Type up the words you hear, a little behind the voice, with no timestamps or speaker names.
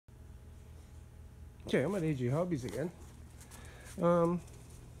Okay, I'm at AG Hobbies again. I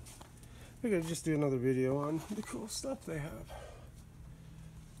figured I'd just do another video on the cool stuff they have.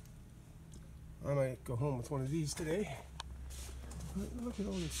 I might go home with one of these today. Look at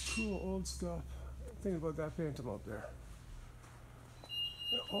all this cool old stuff. Think about that Phantom up there.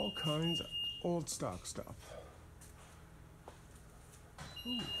 All kinds of old stock stuff.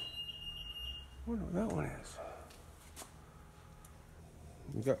 Ooh, wonder what that one is.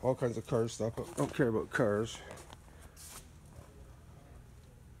 You got all kinds of car stuff. I don't care about cars.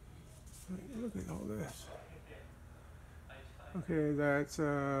 Look at all this. Okay, that's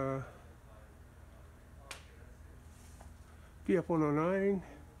PF-109,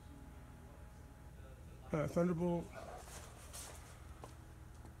 Thunderbolt,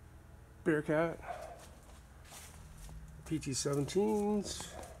 Bearcat, PT-17s.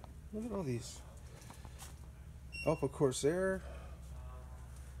 Look at all these. Alpha Corsair.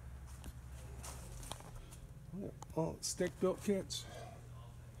 All stick built kits.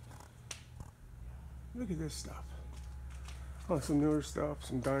 Look at this stuff. Oh, some newer stuff,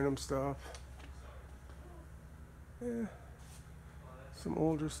 some Dynam stuff. Yeah. Some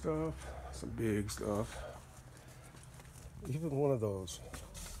older stuff, some big stuff. Even one of those.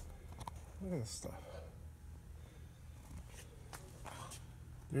 Look at this stuff.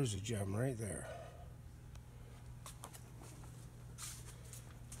 There's a gem right there.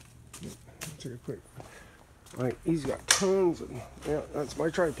 Take a quick. Right, he's got tons of, yeah, that's my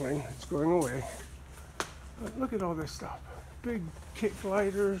triplane. It's going away. But look at all this stuff. Big kick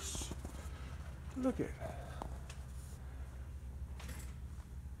gliders. Look at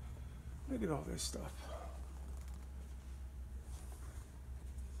all this stuff.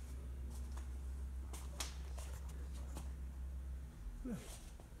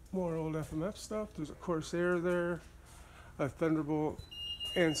 More old FMF stuff. There's a Corsair there, a Thunderbolt,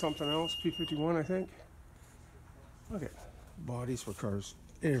 and something else, P-51, I think. Look at bodies for cars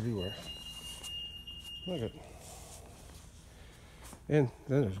everywhere. Look at, and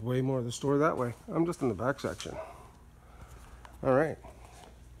then there's way more of the store that way. I'm just in the back section. All right,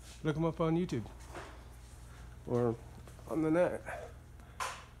 look them up on YouTube or on the net.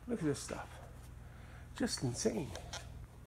 Look at this stuff, just insane.